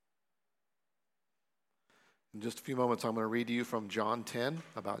In just a few moments, I'm going to read to you from John 10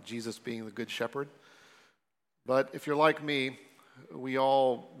 about Jesus being the Good Shepherd. But if you're like me, we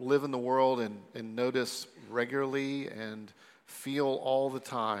all live in the world and notice regularly and feel all the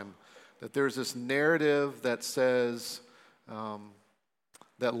time that there's this narrative that says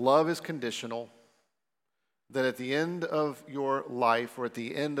that love is conditional, that at the end of your life or at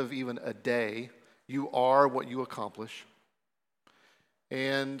the end of even a day, you are what you accomplish.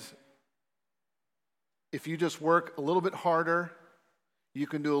 And if you just work a little bit harder, you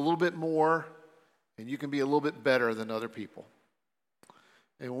can do a little bit more, and you can be a little bit better than other people.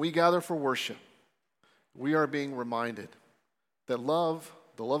 And when we gather for worship, we are being reminded that love,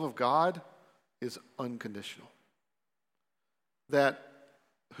 the love of God, is unconditional. That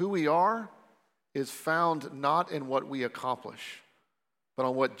who we are is found not in what we accomplish, but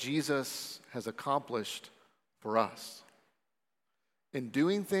on what Jesus has accomplished for us. And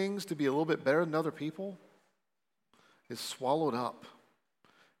doing things to be a little bit better than other people is swallowed up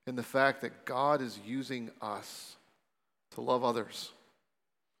in the fact that God is using us to love others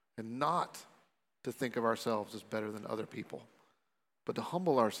and not to think of ourselves as better than other people, but to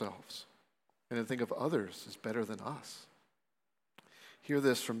humble ourselves and to think of others as better than us. Hear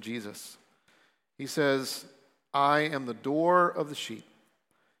this from Jesus. He says, I am the door of the sheep.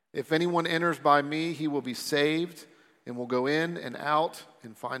 If anyone enters by me, he will be saved and will go in and out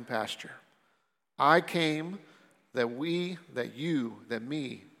and find pasture. I came that we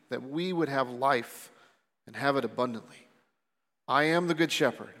would have life and have it abundantly. I am the good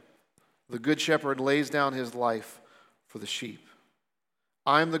shepherd. The good shepherd lays down his life for the sheep.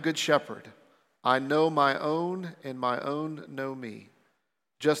 I am the good shepherd. I know my own, and my own know me.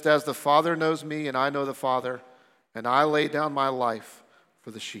 Just as the Father knows me, and I know the Father, and I lay down my life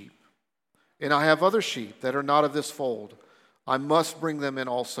for the sheep. And I have other sheep that are not of this fold. I must bring them in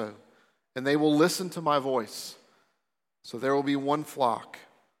also, and they will listen to my voice. So there will be one flock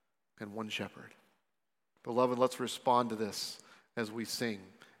and one shepherd. Beloved, let's respond to this as we sing,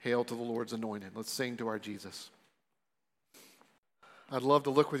 Hail to the Lord's Anointed. Let's sing to our Jesus. I'd love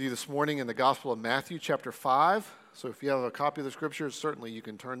to look with you this morning in the Gospel of Matthew, chapter 5. So if you have a copy of the Scriptures, certainly you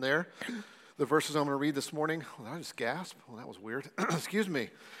can turn there. The verses I'm going to read this morning, did I just gasp? Well, that was weird. Excuse me.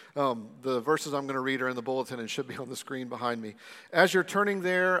 The verses I'm going to read are in the bulletin and should be on the screen behind me. As you're turning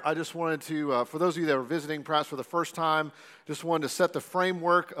there, I just wanted to, for those of you that are visiting perhaps for the first time, just wanted to set the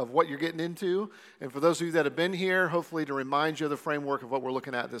framework of what you're getting into. And for those of you that have been here, hopefully to remind you of the framework of what we're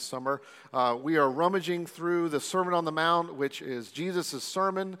looking at this summer. We are rummaging through the Sermon on the Mount, which is Jesus'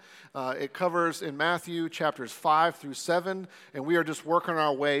 sermon. It covers in Matthew chapters 5 through 7, and we are just working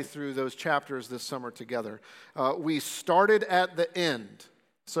our way through those chapters this summer together. We started at the end.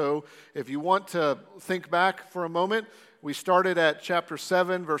 So if you want to think back for a moment, we started at chapter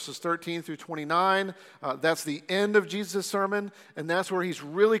 7, verses 13 through 29. That's the end of Jesus' sermon, and that's where he's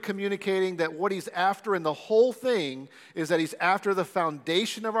really communicating that what he's after in the whole thing is that he's after the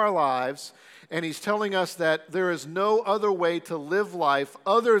foundation of our lives, and he's telling us that there is no other way to live life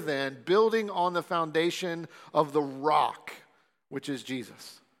other than building on the foundation of the rock, which is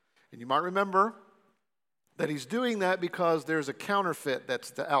Jesus. And you might remember that he's doing that because there's a counterfeit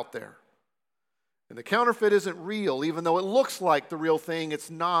that's out there. And the counterfeit isn't real. Even though it looks like the real thing,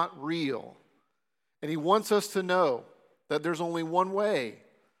 it's not real. And he wants us to know that there's only one way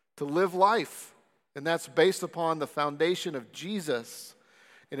to live life, and that's based upon the foundation of Jesus.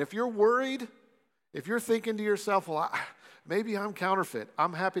 And if you're worried, if you're thinking to yourself, well, maybe I'm counterfeit,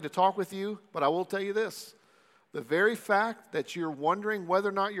 I'm happy to talk with you, but I will tell you this. The very fact that you're wondering whether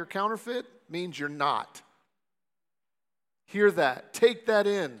or not you're counterfeit means you're not. Hear that. Take that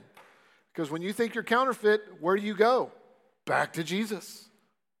in. Because when you think you're counterfeit, where do you go? Back to Jesus.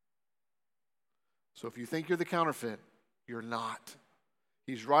 So if you think you're the counterfeit, you're not.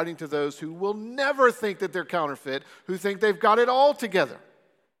 He's writing to those who will never think that they're counterfeit, who think they've got it all together.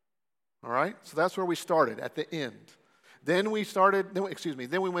 All right? So that's where we started, at the end. Then we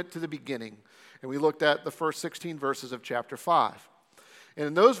went to the beginning, and we looked at the first 16 verses of chapter 5. And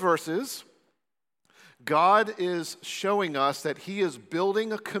in those verses, God is showing us that he is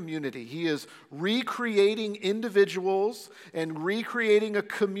building a community. He is recreating individuals and recreating a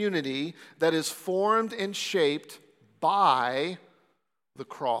community that is formed and shaped by the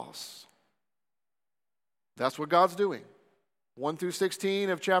cross. That's what God's doing. 1 through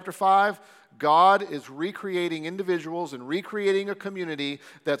 16 of chapter 5, God is recreating individuals and recreating a community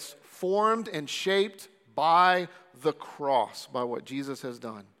that's formed and shaped by the cross, by what Jesus has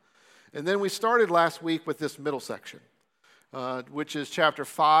done. And then we started last week with this middle section, which is chapter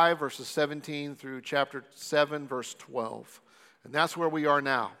 5, verses 17 through chapter 7, verse 12. And that's where we are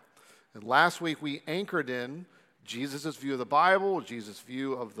now. And last week we anchored in Jesus' view of the Bible, Jesus'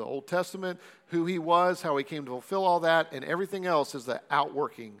 view of the Old Testament, who he was, how he came to fulfill all that, and everything else is the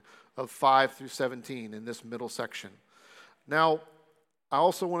outworking of 5 through 17 in this middle section. Now, I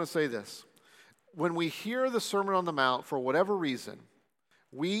also want to say this. When we hear the Sermon on the Mount, for whatever reason,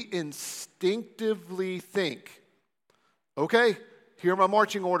 we instinctively think, okay, here are my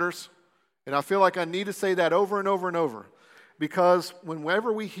marching orders, and I feel like I need to say that over and over and over. Because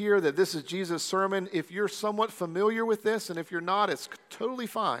whenever we hear that this is Jesus' sermon, if you're somewhat familiar with this, and if you're not, it's totally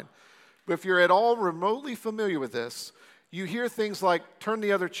fine. But if you're at all remotely familiar with this, you hear things like, turn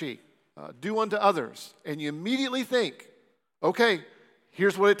the other cheek, do unto others, and you immediately think, okay,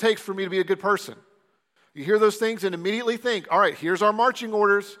 here's what it takes for me to be a good person. You hear those things and immediately think, all right, here's our marching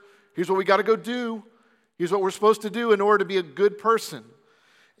orders, here's what we got to go do, here's what we're supposed to do in order to be a good person.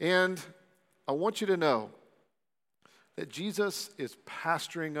 And I want you to know that Jesus is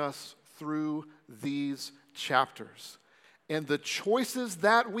pastoring us through these chapters. And the choices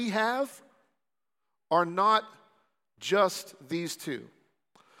that we have are not just these two.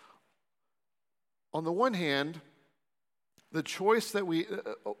 On the one hand, the choice that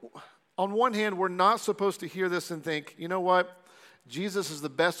on one hand, we're not supposed to hear this and think, you know what? Jesus is the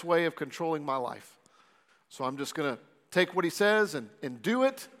best way of controlling my life. So I'm just going to take what he says and do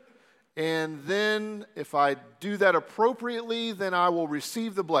it. And then if I do that appropriately, then I will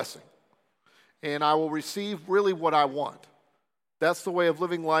receive the blessing. And I will receive really what I want. That's the way of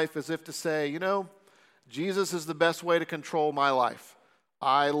living life, as if to say, you know, Jesus is the best way to control my life.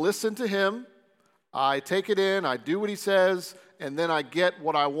 I listen to him, I take it in, I do what he says, and then I get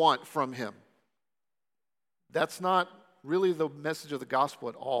what I want from him. That's not really the message of the gospel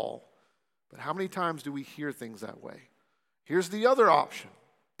at all. But how many times do we hear things that way? Here's the other option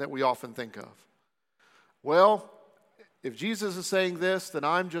that we often think of. Well, if Jesus is saying this, then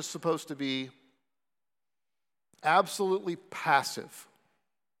I'm just supposed to be absolutely passive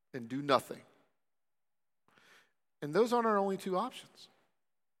and do nothing. And those aren't our only two options.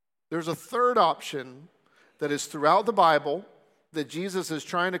 There's a third option that is throughout the Bible that Jesus is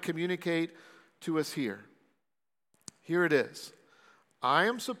trying to communicate to us here. Here it is. I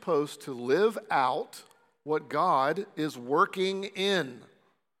am supposed to live out what God is working in.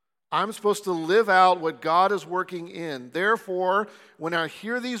 I'm supposed to live out what God is working in. Therefore, when I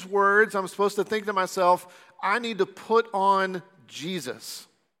hear these words, I'm supposed to think to myself, I need to put on Jesus.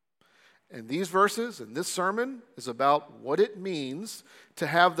 And these verses and this sermon is about what it means to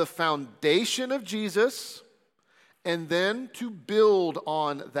have the foundation of Jesus and then to build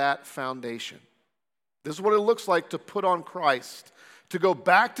on that foundation. This is what it looks like to put on Christ, to go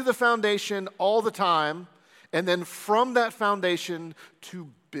back to the foundation all the time, and then from that foundation to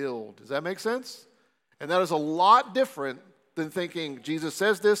build. Does that make sense? And that is a lot different than thinking, Jesus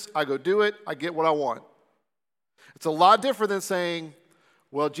says this, I go do it, I get what I want. It's a lot different than saying,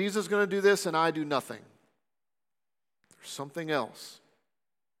 well, Jesus is going to do this and I do nothing. There's something else.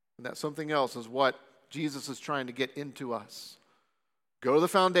 And that something else is what Jesus is trying to get into us. Go to the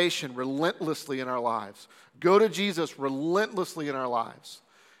foundation relentlessly in our lives. Go to Jesus relentlessly in our lives.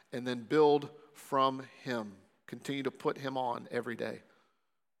 And then build from him. Continue to put him on every day.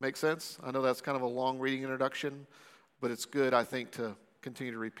 Make sense? I know that's kind of a long reading introduction, but it's good, I think, to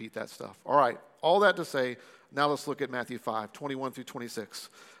continue to repeat that stuff. All right, all that to say, now let's look at Matthew 5, 21 through 26.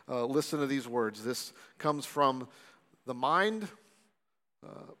 Listen to these words. This comes from the mind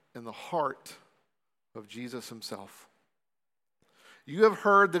and the heart of Jesus himself. You have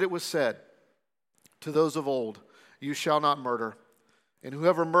heard that it was said to those of old, you shall not murder, and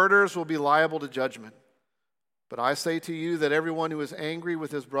whoever murders will be liable to judgment. But I say to you that everyone who is angry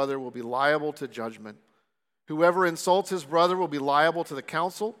with his brother will be liable to judgment. Whoever insults his brother will be liable to the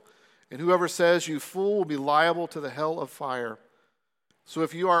council, and whoever says, you fool, will be liable to the hell of fire. So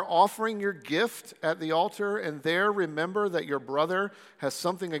if you are offering your gift at the altar and there remember that your brother has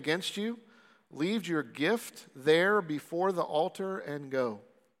something against you, leave your gift there before the altar and go.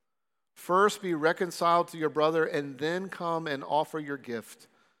 First be reconciled to your brother and then come and offer your gift.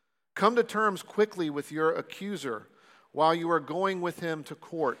 Come to terms quickly with your accuser while you are going with him to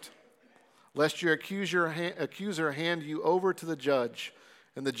court, lest your accuser hand you over to the judge,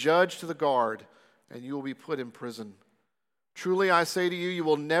 and the judge to the guard, and you will be put in prison. Truly I say to you, you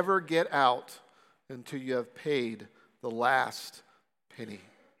will never get out until you have paid the last penny.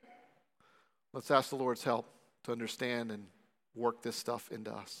 Let's ask the Lord's help to understand and work this stuff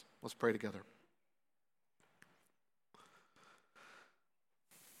into us. Let's pray together.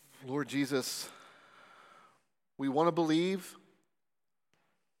 Lord Jesus, we want to believe,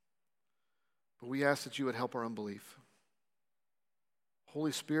 but we ask that you would help our unbelief.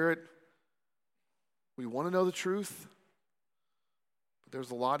 Holy Spirit, We want to know the truth, but there's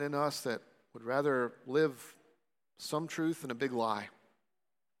a lot in us that would rather live some truth than a big lie.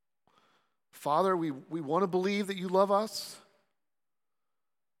 Father, we want to believe that you love us.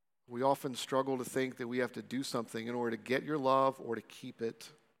 We often struggle to think that we have to do something in order to get your love or to keep it.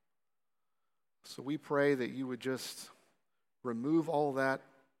 So we pray that you would just remove all that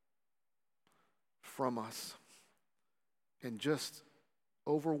from us and just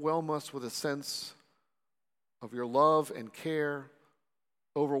overwhelm us with a sense of your love and care.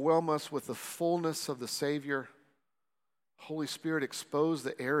 Overwhelm us with the fullness of the Savior. Holy Spirit, expose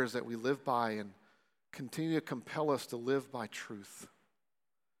the errors that we live by and continue to compel us to live by truth.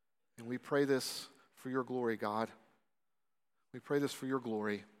 And we pray this for your glory, God. We pray this for your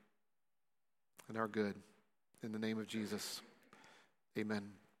glory and our good. In the name of Jesus, amen.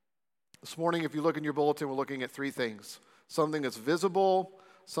 This morning, if you look in your bulletin, we're looking at three things. Something that's visible,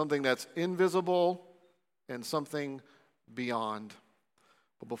 something that's invisible, and something beyond.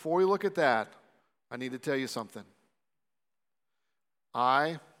 But before we look at that, I need to tell you something.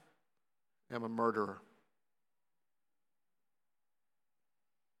 I am a murderer.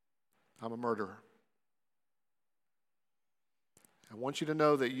 I'm a murderer. I want you to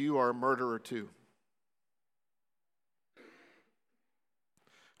know that you are a murderer too.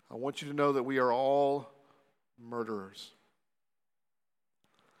 I want you to know that we are all murderers.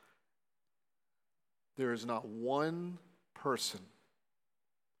 There is not one person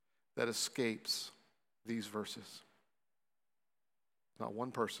that escapes these verses. Not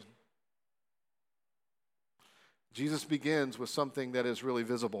one person. Jesus begins with something that is really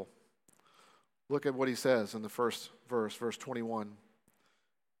visible. Look at what he says in the first verse, verse 21.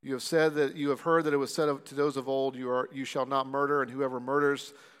 You have heard that it was said to those of old, you shall not murder, and whoever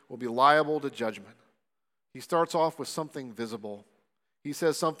murders will be liable to judgment. He starts off with something visible. He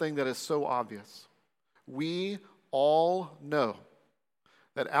says something that is so obvious. We all know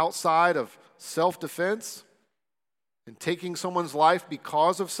that outside of self-defense and taking someone's life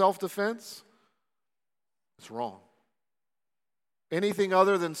because of self-defense, it's wrong. Anything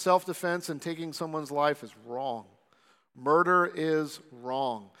other than self-defense and taking someone's life is wrong. Murder is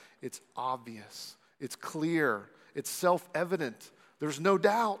wrong. It's obvious. It's clear. It's self-evident. There's no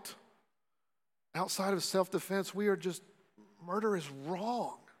doubt. Outside of self-defense, murder is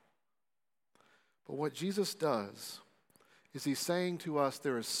wrong. But what Jesus does is he's saying to us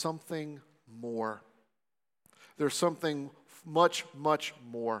there is something more. There's something much, much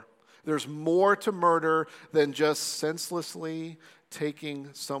more. There's more to murder than just senselessly taking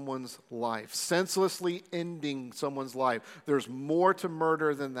someone's life, senselessly ending someone's life. There's more to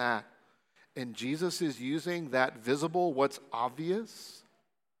murder than that. And Jesus is using that visible, what's obvious,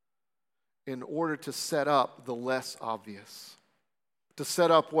 in order to set up the less obvious, to set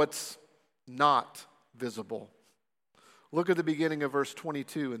up what's not visible. Look at the beginning of verse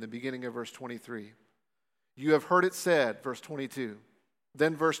 22 and the beginning of verse 23. You have heard it said, verse 22.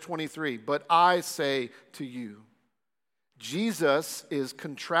 Then verse 23, but I say to you. Jesus is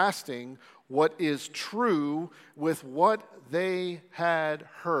contrasting what is true with what they had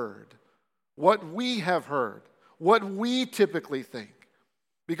heard, what we have heard, what we typically think.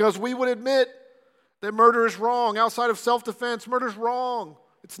 Because we would admit that murder is wrong. Outside of self-defense, murder is wrong.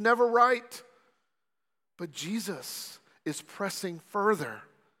 It's never right. But Jesus is pressing further.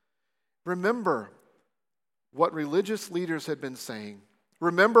 Remember what religious leaders had been saying.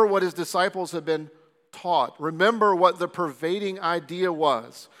 Remember what his disciples had been taught. Remember what the pervading idea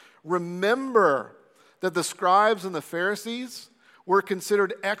was. Remember that the scribes and the Pharisees were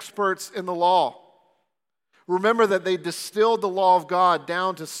considered experts in the law. Remember that they distilled the law of God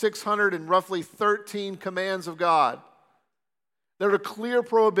down to 613 commands of God. There were clear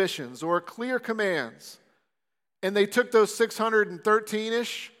prohibitions or clear commands. And they took those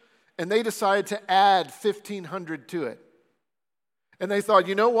 613-ish and they decided to add 1,500 to it. And they thought,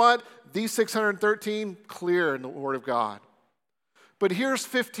 you know what? These 613, clear in the Word of God. But here's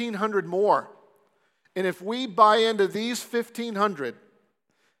 1,500 more. And if we buy into these 1,500,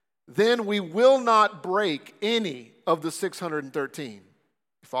 then we will not break any of the 613. You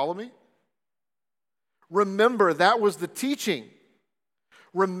follow me? Remember, that was the teaching.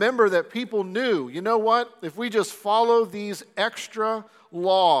 Remember that people knew, you know what? If we just follow these extra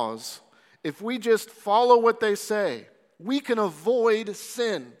laws, if we just follow what they say, we can avoid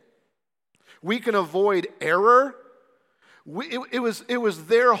sin. We can avoid error. It was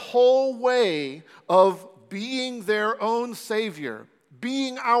their whole way of being their own Savior,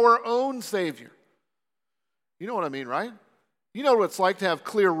 being our own Savior. You know what I mean, right? You know what it's like to have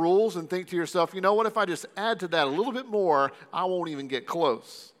clear rules and think to yourself, you know what, if I just add to that a little bit more, I won't even get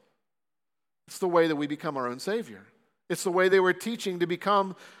close. It's the way that we become our own Savior. It's the way they were teaching to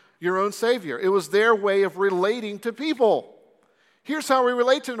become your own Savior. It was their way of relating to people. Here's how we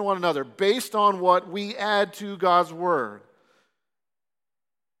relate to one another, based on what we add to God's Word.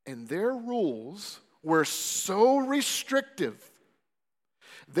 And their rules were so restrictive.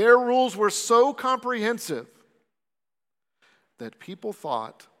 Their rules were so comprehensive that people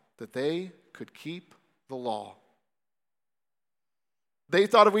thought that they could keep the law. They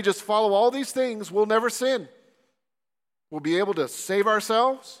thought if we just follow all these things, we'll never sin. We'll be able to save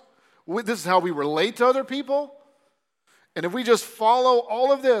ourselves. This is how we relate to other people. And if we just follow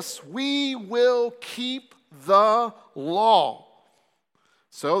all of this, we will keep the law.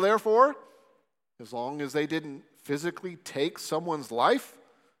 So therefore, as long as they didn't physically take someone's life,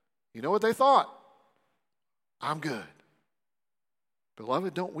 you know what they thought? I'm good.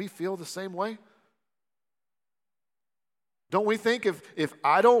 Beloved, don't we feel the same way? Don't we think if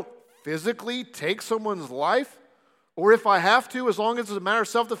I don't physically take someone's life, or if I have to, as long as it's a matter of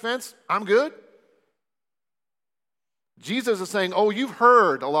self-defense, I'm good? Jesus is saying, oh, you've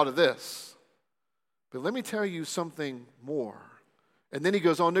heard a lot of this, but let me tell you something more. And then he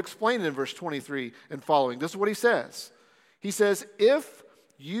goes on to explain it in verse 23 and following. This is what he says. He says, if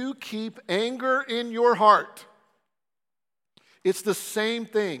you keep anger in your heart, it's the same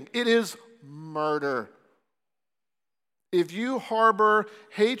thing. It is murder. If you harbor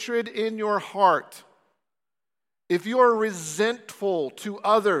hatred in your heart, if you are resentful to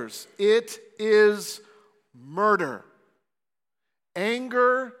others, it is murder.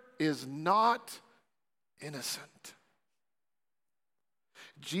 Anger is not innocent.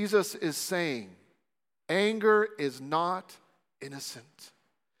 Jesus is saying, anger is not innocent.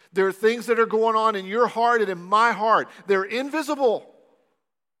 There are things that are going on in your heart and in my heart. They're invisible.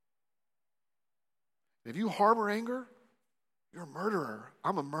 If you harbor anger, you're a murderer.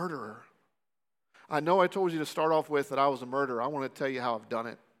 I'm a murderer. I know I told you to start off with that I was a murderer. I want to tell you how I've done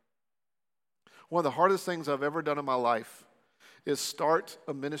it. One of the hardest things I've ever done in my life is start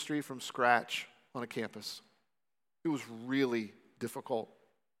a ministry from scratch on a campus. It was really difficult.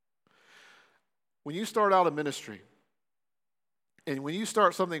 When you start out a ministry, and when you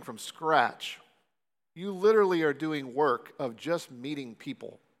start something from scratch, you literally are doing work of just meeting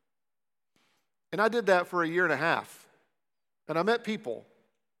people. And I did that for 1.5 years. And I met people.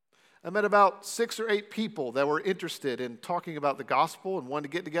 I met about 6 or 8 people that were interested in talking about the gospel and wanted to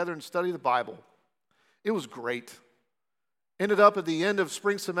get together and study the Bible. It was great. Ended up at the end of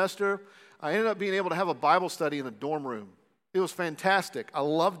spring semester, I ended up being able to have a Bible study in a dorm room. It was fantastic. I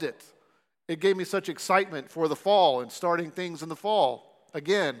loved it. It gave me such excitement for the fall and starting things in the fall,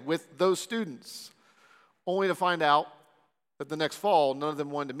 again, with those students, only to find out that the next fall, none of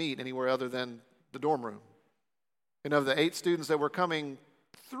them wanted to meet anywhere other than the dorm room. And of the 8 students that were coming,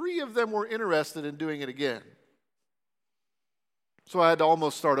 3 of them were interested in doing it again. So I had to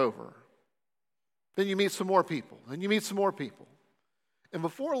almost start over. Then you meet some more people, and you meet some more people. And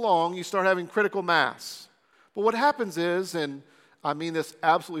before long, you start having critical mass. But what happens is, and I mean this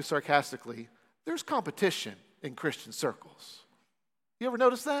absolutely sarcastically, there's competition in Christian circles. You ever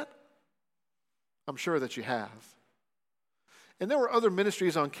notice that? I'm sure that you have. And there were other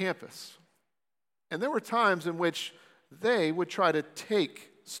ministries on campus. And there were times in which they would try to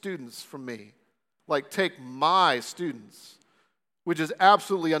take students from me, like take my students, which is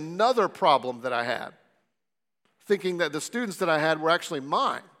absolutely another problem that I had, thinking that the students that I had were actually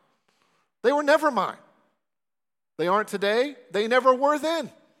mine. They were never mine. They aren't today. They never were then.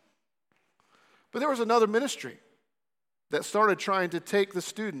 But there was another ministry that started trying to take the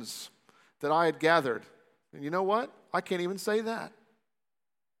students that I had gathered. And you know what? I can't even say that.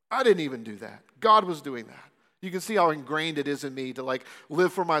 I didn't even do that. God was doing that. You can see how ingrained it is in me to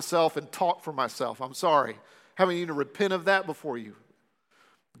live for myself and talk for myself. I'm sorry. Having you to repent of that before you.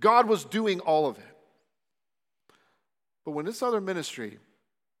 God was doing all of it. But when this other ministry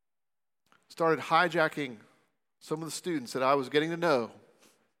started hijacking some of the students that I was getting to know,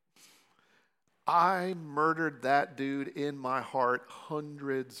 I murdered that dude in my heart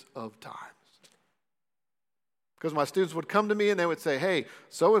hundreds of times. Because my students would come to me and they would say, hey,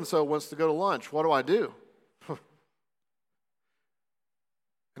 so-and-so wants to go to lunch. What do I do? And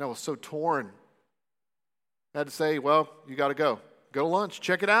I was so torn. I had to say, well, you got to go. Go to lunch.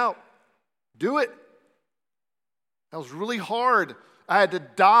 Check it out. Do it. That was really hard. I had to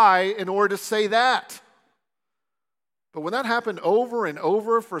die in order to say that. But when that happened over and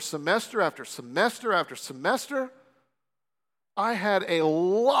over for semester after semester after semester, I had a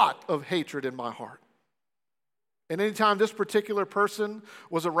lot of hatred in my heart. And anytime this particular person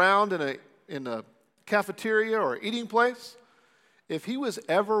was around in a cafeteria or eating place, if he was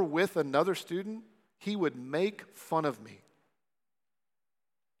ever with another student, he would make fun of me.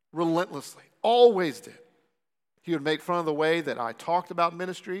 Relentlessly. Always did. He would make fun of the way that I talked about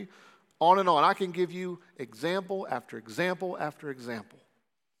ministry, on and on. I can give you example after example after example.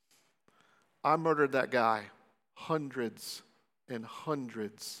 I murdered that guy hundreds and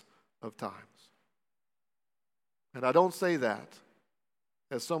hundreds of times. And I don't say that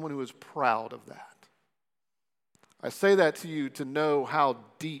as someone who is proud of that. I say that to you to know how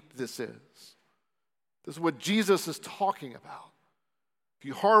deep this is. This is what Jesus is talking about. If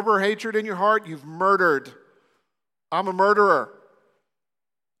you harbor hatred in your heart, you've murdered. I'm a murderer.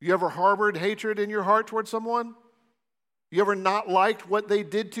 You ever harbored hatred in your heart towards someone? You ever not liked what they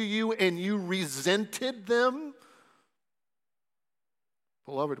did to you and you resented them?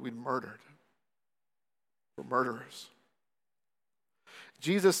 Beloved, we murdered. We're murderers.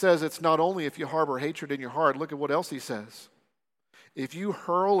 Jesus says it's not only if you harbor hatred in your heart. Look at what else he says. If you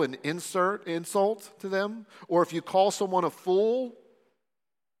hurl an insult to them, or if you call someone a fool,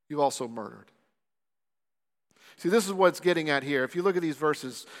 you've also murdered. See, this is what it's getting at here. If you look at these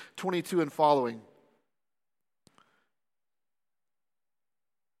verses 22 and following,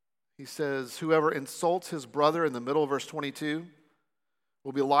 he says, whoever insults his brother in the middle of verse 22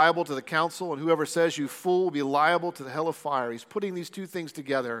 will be liable to the council, and whoever says you fool will be liable to the hell of fire. He's putting these two things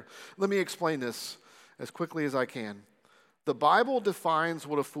together. Let me explain this as quickly as I can. The Bible defines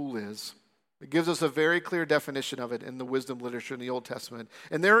what a fool is. It gives us a very clear definition of it in the wisdom literature in the Old Testament.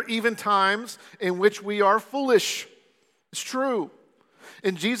 And there are even times in which we are foolish. It's true.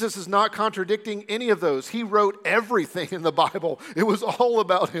 And Jesus is not contradicting any of those. He wrote everything in the Bible. It was all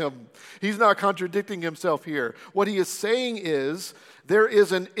about him. He's not contradicting himself here. What he is saying is there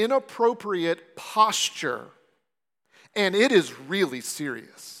is an inappropriate posture, and it is really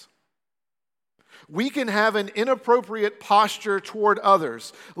serious. We can have an inappropriate posture toward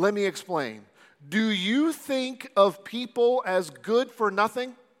others. Let me explain. Do you think of people as good for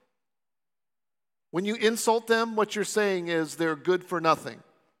nothing? When you insult them, what you're saying is they're good for nothing.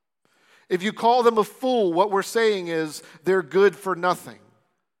 If you call them a fool, what we're saying is they're good for nothing.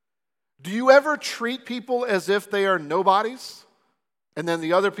 Do you ever treat people as if they are nobodies, and then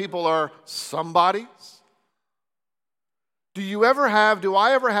the other people are somebodies? Do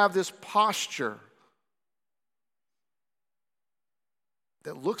I ever have this posture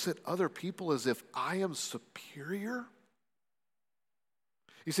that looks at other people as if I am superior?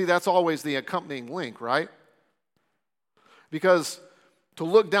 You see, that's always the accompanying link, right? Because to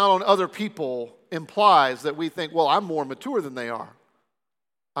look down on other people implies that we think, well, I'm more mature than they are.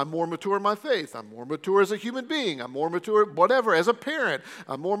 I'm more mature in my faith. I'm more mature as a human being. I'm more mature, whatever, as a parent.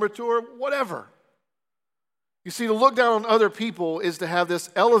 I'm more mature, whatever. You see, to look down on other people is to have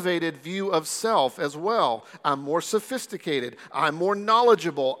this elevated view of self as well. I'm more sophisticated. I'm more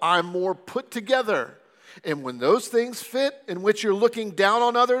knowledgeable. I'm more put together. And when those things fit, in which you're looking down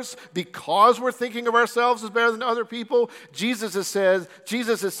on others because we're thinking of ourselves as better than other people, Jesus is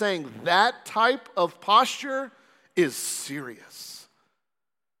saying that type of posture is serious.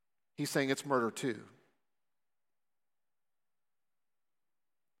 He's saying it's murder too.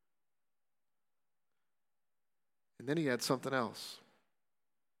 And then he had something else.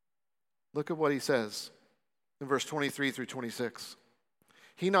 Look at what he says in verse 23 through 26.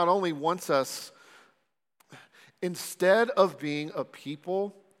 He not only wants us, instead of being a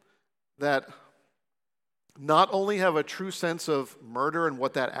people that not only have a true sense of murder and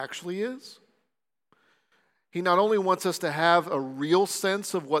what that actually is, he not only wants us to have a real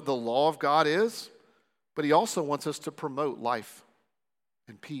sense of what the law of God is, but he also wants us to promote life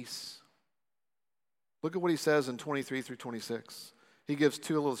and peace. Look at what he says in 23 through 26. He gives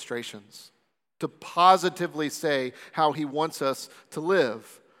two illustrations to positively say how he wants us to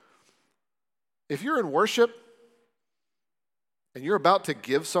live. If you're in worship and you're about to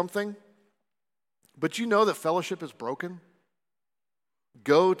give something, but you know that fellowship is broken,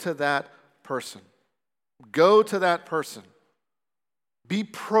 go to that person. Go to that person. Be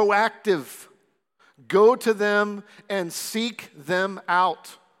proactive. Go to them and seek them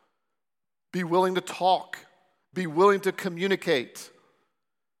out. Be willing to talk. Be willing to communicate.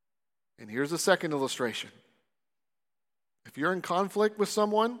 And here's a second illustration. If you're in conflict with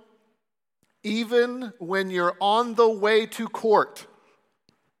someone, even when you're on the way to court,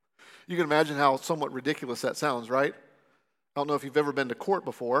 you can imagine how somewhat ridiculous that sounds, right? I don't know if you've ever been to court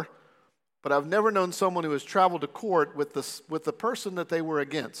before, but I've never known someone who has traveled to court with the person that they were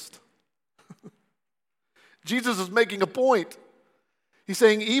against. Jesus is making a point. He's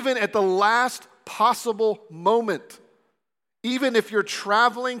saying even at the last possible moment, even if you're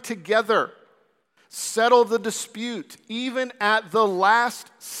traveling together, Settle the dispute, even at the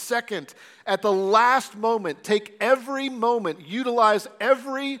last second, at the last moment. Take every moment, utilize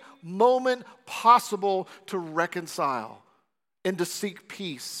every moment possible to reconcile and to seek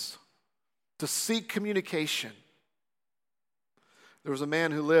peace, to seek communication. There was a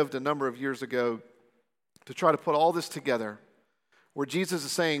man who lived a number of years ago to try to put all this together, where Jesus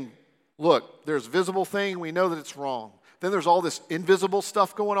is saying, look, there's visible thing, we know that it's wrong. Then there's all this invisible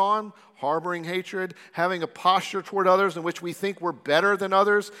stuff going on, harboring hatred, having a posture toward others in which we think we're better than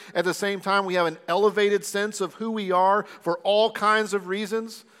others. At the same time, we have an elevated sense of who we are for all kinds of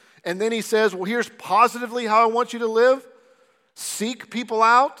reasons. And then he says, well, here's positively how I want you to live. Seek people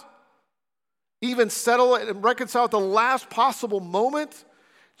out. Even settle it and reconcile at the last possible moment.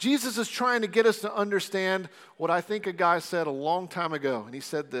 Jesus is trying to get us to understand what I think a guy said a long time ago. And he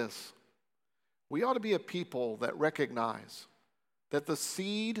said this: we ought to be a people that recognize that the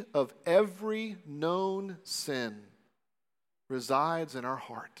seed of every known sin resides in our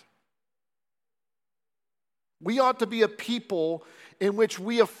heart. We ought to be a people in which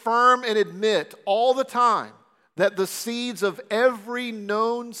we affirm and admit all the time that the seeds of every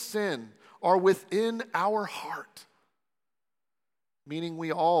known sin are within our heart. Meaning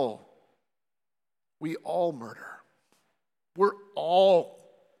we all murder. We're all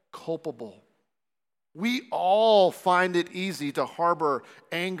culpable. We all find it easy to harbor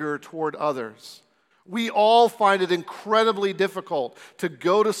anger toward others. We all find it incredibly difficult to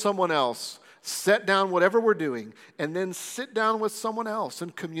go to someone else, set down whatever we're doing, and then sit down with someone else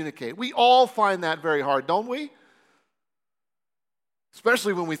and communicate. We all find that very hard, don't we?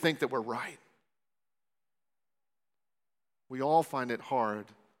 Especially when we think that we're right. We all find it hard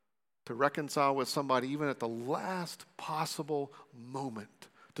to reconcile with somebody even at the last possible moment,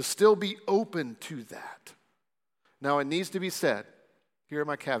 to still be open to that. Now, it needs to be said, here are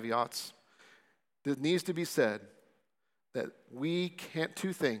my caveats. It needs to be said that we can't,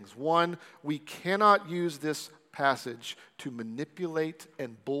 two things. One, we cannot use this passage to manipulate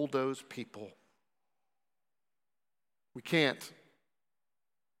and bulldoze people. We can't.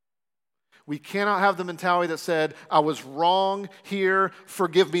 We cannot have the mentality that said, I was wrong here,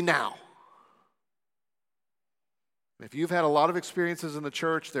 forgive me now. If you've had a lot of experiences in the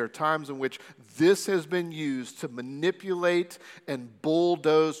church, there are times in which this has been used to manipulate and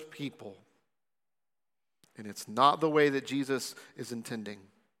bulldoze people. And it's not the way that Jesus is intending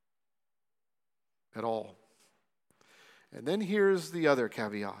at all. And then here's the other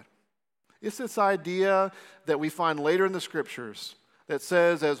caveat. It's this idea that we find later in the scriptures that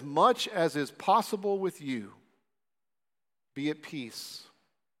says, as much as is possible with you, be at peace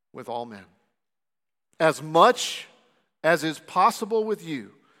with all men. As much as is possible with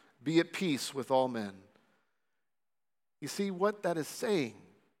you, be at peace with all men. You see, what that is saying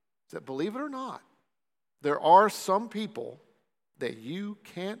is that, believe it or not, there are some people that you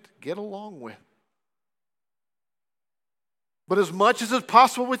can't get along with. But as much as is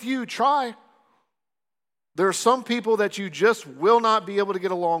possible with you, try. There are some people that you just will not be able to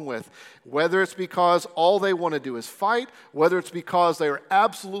get along with, whether it's because all they want to do is fight, whether it's because they are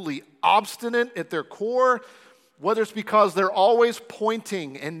absolutely obstinate at their core, whether it's because they're always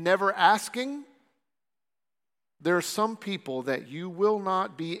pointing and never asking. There are some people that you will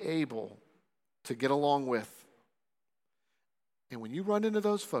not be able to get along with. And when you run into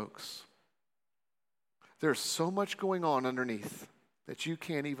those folks, there's so much going on underneath that you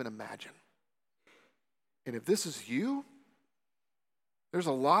can't even imagine. And if this is you, there's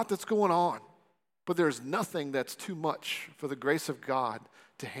a lot that's going on, but there's nothing that's too much for the grace of God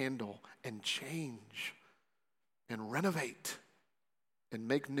to handle and change and renovate and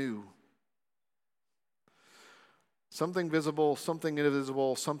make new. Something visible, something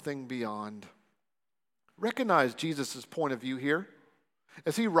invisible, something beyond. Recognize Jesus' point of view here.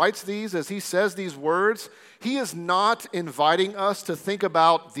 As he writes these, as he says these words, he is not inviting us to think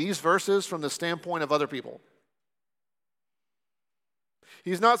about these verses from the standpoint of other people.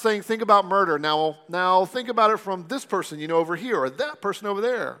 He's not saying, think about murder. Now think about it from this person, over here, or that person over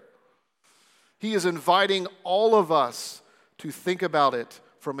there. He is inviting all of us to think about it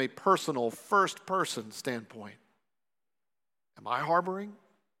from a personal, first-person standpoint. Am I harboring?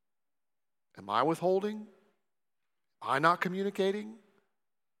 Am I withholding? Am I not communicating?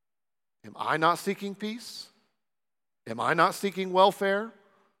 Am I not seeking peace? Am I not seeking welfare?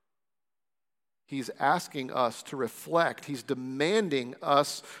 He's asking us to reflect. He's demanding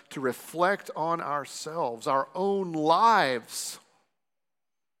us to reflect on ourselves, our own lives,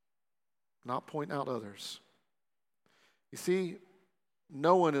 not point out others. You see,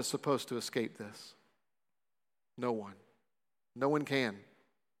 no one is supposed to escape this. No one. No one can.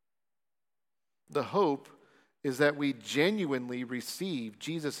 The hope is that we genuinely receive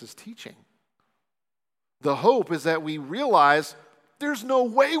Jesus' teaching. The hope is that we realize there's no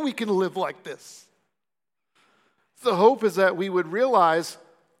way we can live like this. The hope is that we would realize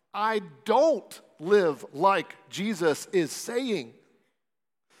I don't live like Jesus is saying.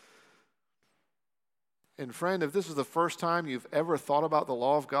 And friend, if this is the first time you've ever thought about the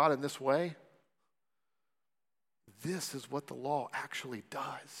law of God in this way, this is what the law actually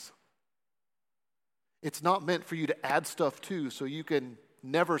does. It's not meant for you to add stuff to so you can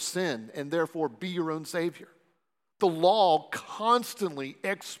never sin and therefore be your own Savior. The law constantly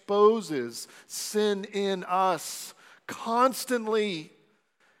exposes sin in us. Constantly.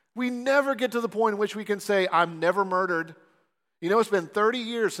 We never get to the point in which we can say, I'm never murdered. You know, it's been 30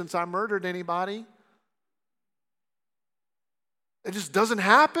 years since I murdered anybody. It just doesn't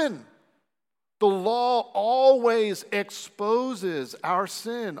happen. The law always exposes our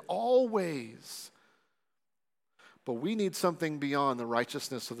sin, always. But we need something beyond the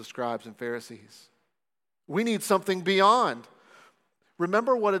righteousness of the scribes and Pharisees. We need something beyond.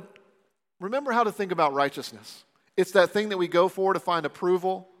 Remember how to think about righteousness. It's that thing that we go for to find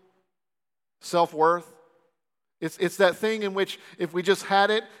approval, self-worth. It's that thing in which if we just had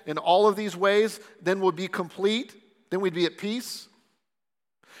it in all of these ways, then we'll be complete, then we'd be at peace.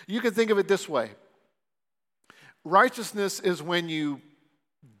 You can think of it this way. Righteousness is when you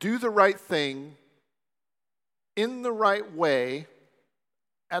do the right thing in the right way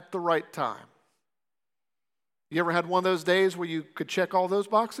at the right time. You ever had one of those days where you could check all those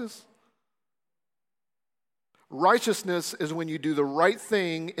boxes? Righteousness is when you do the right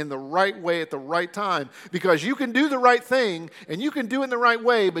thing in the right way at the right time. Because you can do the right thing and you can do it in the right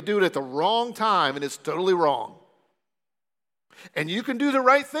way, but do it at the wrong time and it's totally wrong. And you can do the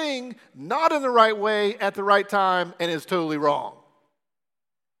right thing not in the right way at the right time and it's totally wrong.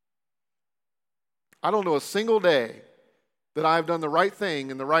 I don't know a single day that I've done the right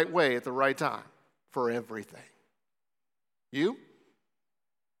thing in the right way at the right time for everything. You?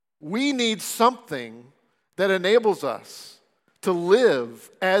 We need something that enables us to live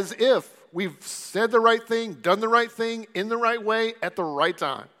as if we've said the right thing, done the right thing, in the right way, at the right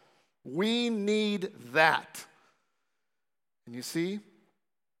time. We need that. And you see,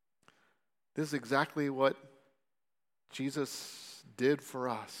 this is exactly what Jesus did for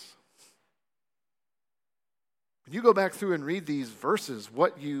us. When you go back through and read these verses,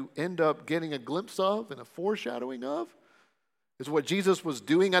 what you end up getting a glimpse of and a foreshadowing of is what Jesus was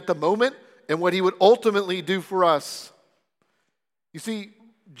doing at the moment and what he would ultimately do for us. You see,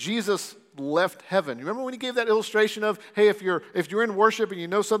 Jesus left heaven. You remember when he gave that illustration of, hey, if you're in worship and you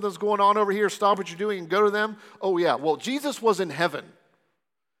know something's going on over here, stop what you're doing and go to them? Oh yeah, well, Jesus was in heaven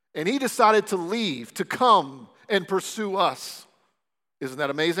and he decided to leave, to come and pursue us. Isn't that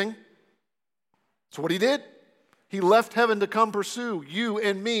amazing? That's what he did. He left heaven to come pursue you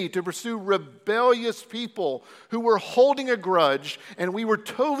and me, to pursue rebellious people who were holding a grudge and we were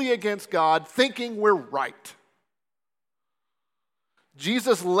totally against God, thinking we're right.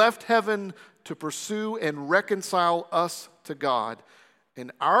 Jesus left heaven to pursue and reconcile us to God.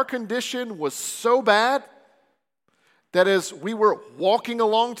 And our condition was so bad that as we were walking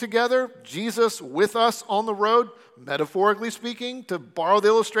along together, Jesus with us on the road, metaphorically speaking, to borrow the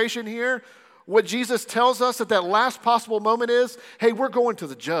illustration here, what Jesus tells us at that last possible moment is, hey, we're going to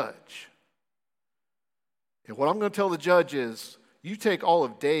the judge. And what I'm going to tell the judge is, you take all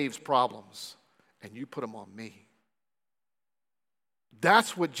of Dave's problems and you put them on me.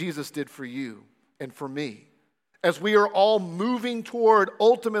 That's what Jesus did for you and for me. As we are all moving toward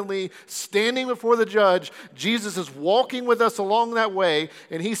ultimately standing before the judge, Jesus is walking with us along that way,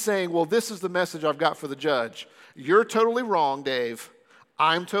 and he's saying, well, this is the message I've got for the judge. You're totally wrong, Dave.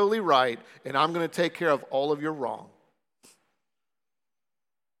 I'm totally right, and I'm going to take care of all of your wrong.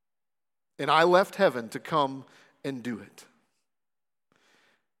 And I left heaven to come and do it.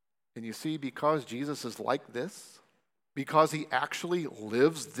 And you see, because Jesus is like this, because he actually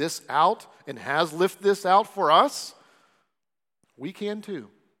lives this out and has lived this out for us, we can too.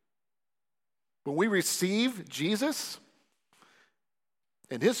 When we receive Jesus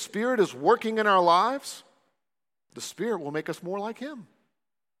and his Spirit is working in our lives, the Spirit will make us more like him.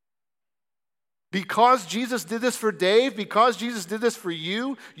 Because Jesus did this for Dave, because Jesus did this for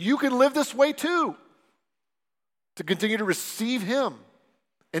you, you can live this way too. To continue to receive him.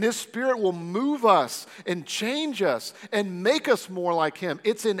 And his Spirit will move us and change us and make us more like him.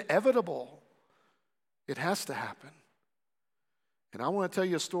 It's inevitable. It has to happen. And I want to tell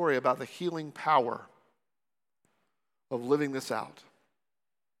you a story about the healing power of living this out.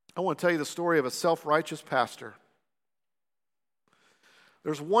 I want to tell you the story of a self-righteous pastor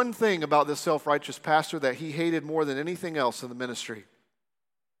There's one thing about this self-righteous pastor that he hated more than anything else in the ministry.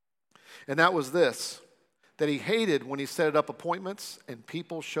 And that was this, that he hated when he set up appointments and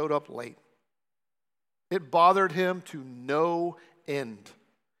people showed up late. It bothered him to no end.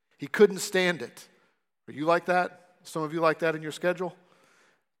 He couldn't stand it. Are you like that? Some of you like that in your schedule?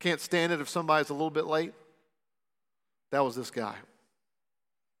 Can't stand it if somebody's a little bit late? That was this guy.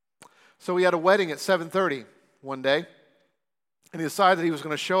 So he had a wedding at 7:30 one day, and he decided he was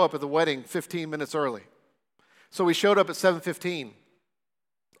going to show up at the wedding 15 minutes early. So he showed up at 7:15,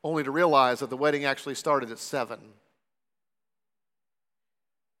 only to realize that the wedding actually started at 7.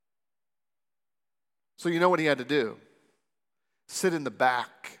 So you know what he had to do? Sit in the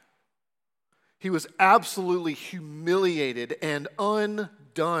back. He was absolutely humiliated and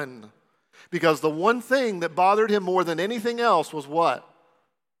undone because the one thing that bothered him more than anything else was what?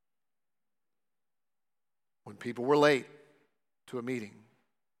 When people were late to a meeting.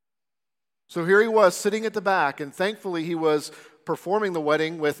 So here he was sitting at the back, and thankfully he was performing the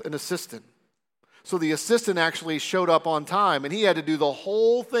wedding with an assistant. So the assistant actually showed up on time, and he had to do the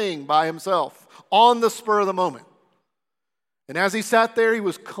whole thing by himself on the spur of the moment. And as he sat there, he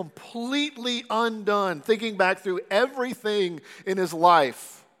was completely undone, thinking back through everything in his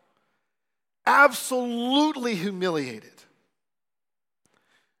life. Absolutely humiliated.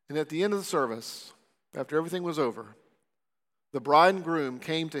 And at the end of the service, after everything was over, the bride and groom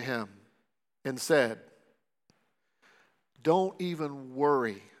came to him and said, "Don't even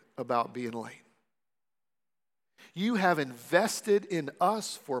worry about being late. You have invested in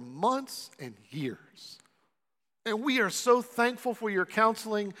us for months and years. And we are so thankful for your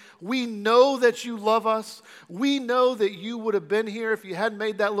counseling. We know that you love us. We know that you would have been here if you hadn't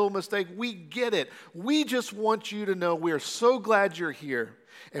made that little mistake. We get it. We just want you to know we are so glad you're here.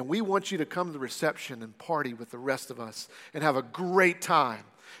 And we want you to come to the reception and party with the rest of us and have a great time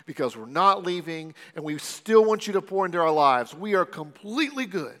because we're not leaving and we still want you to pour into our lives. We are completely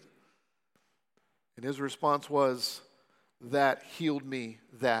good." And his response was, "That healed me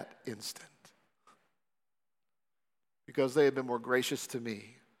that instant." Because they had been more gracious to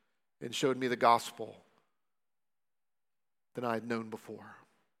me and showed me the gospel than I had known before.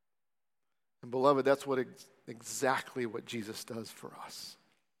 And beloved, that's exactly what Jesus does for us,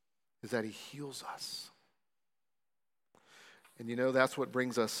 is that he heals us. And you know, that's what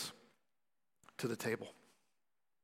brings us to the table.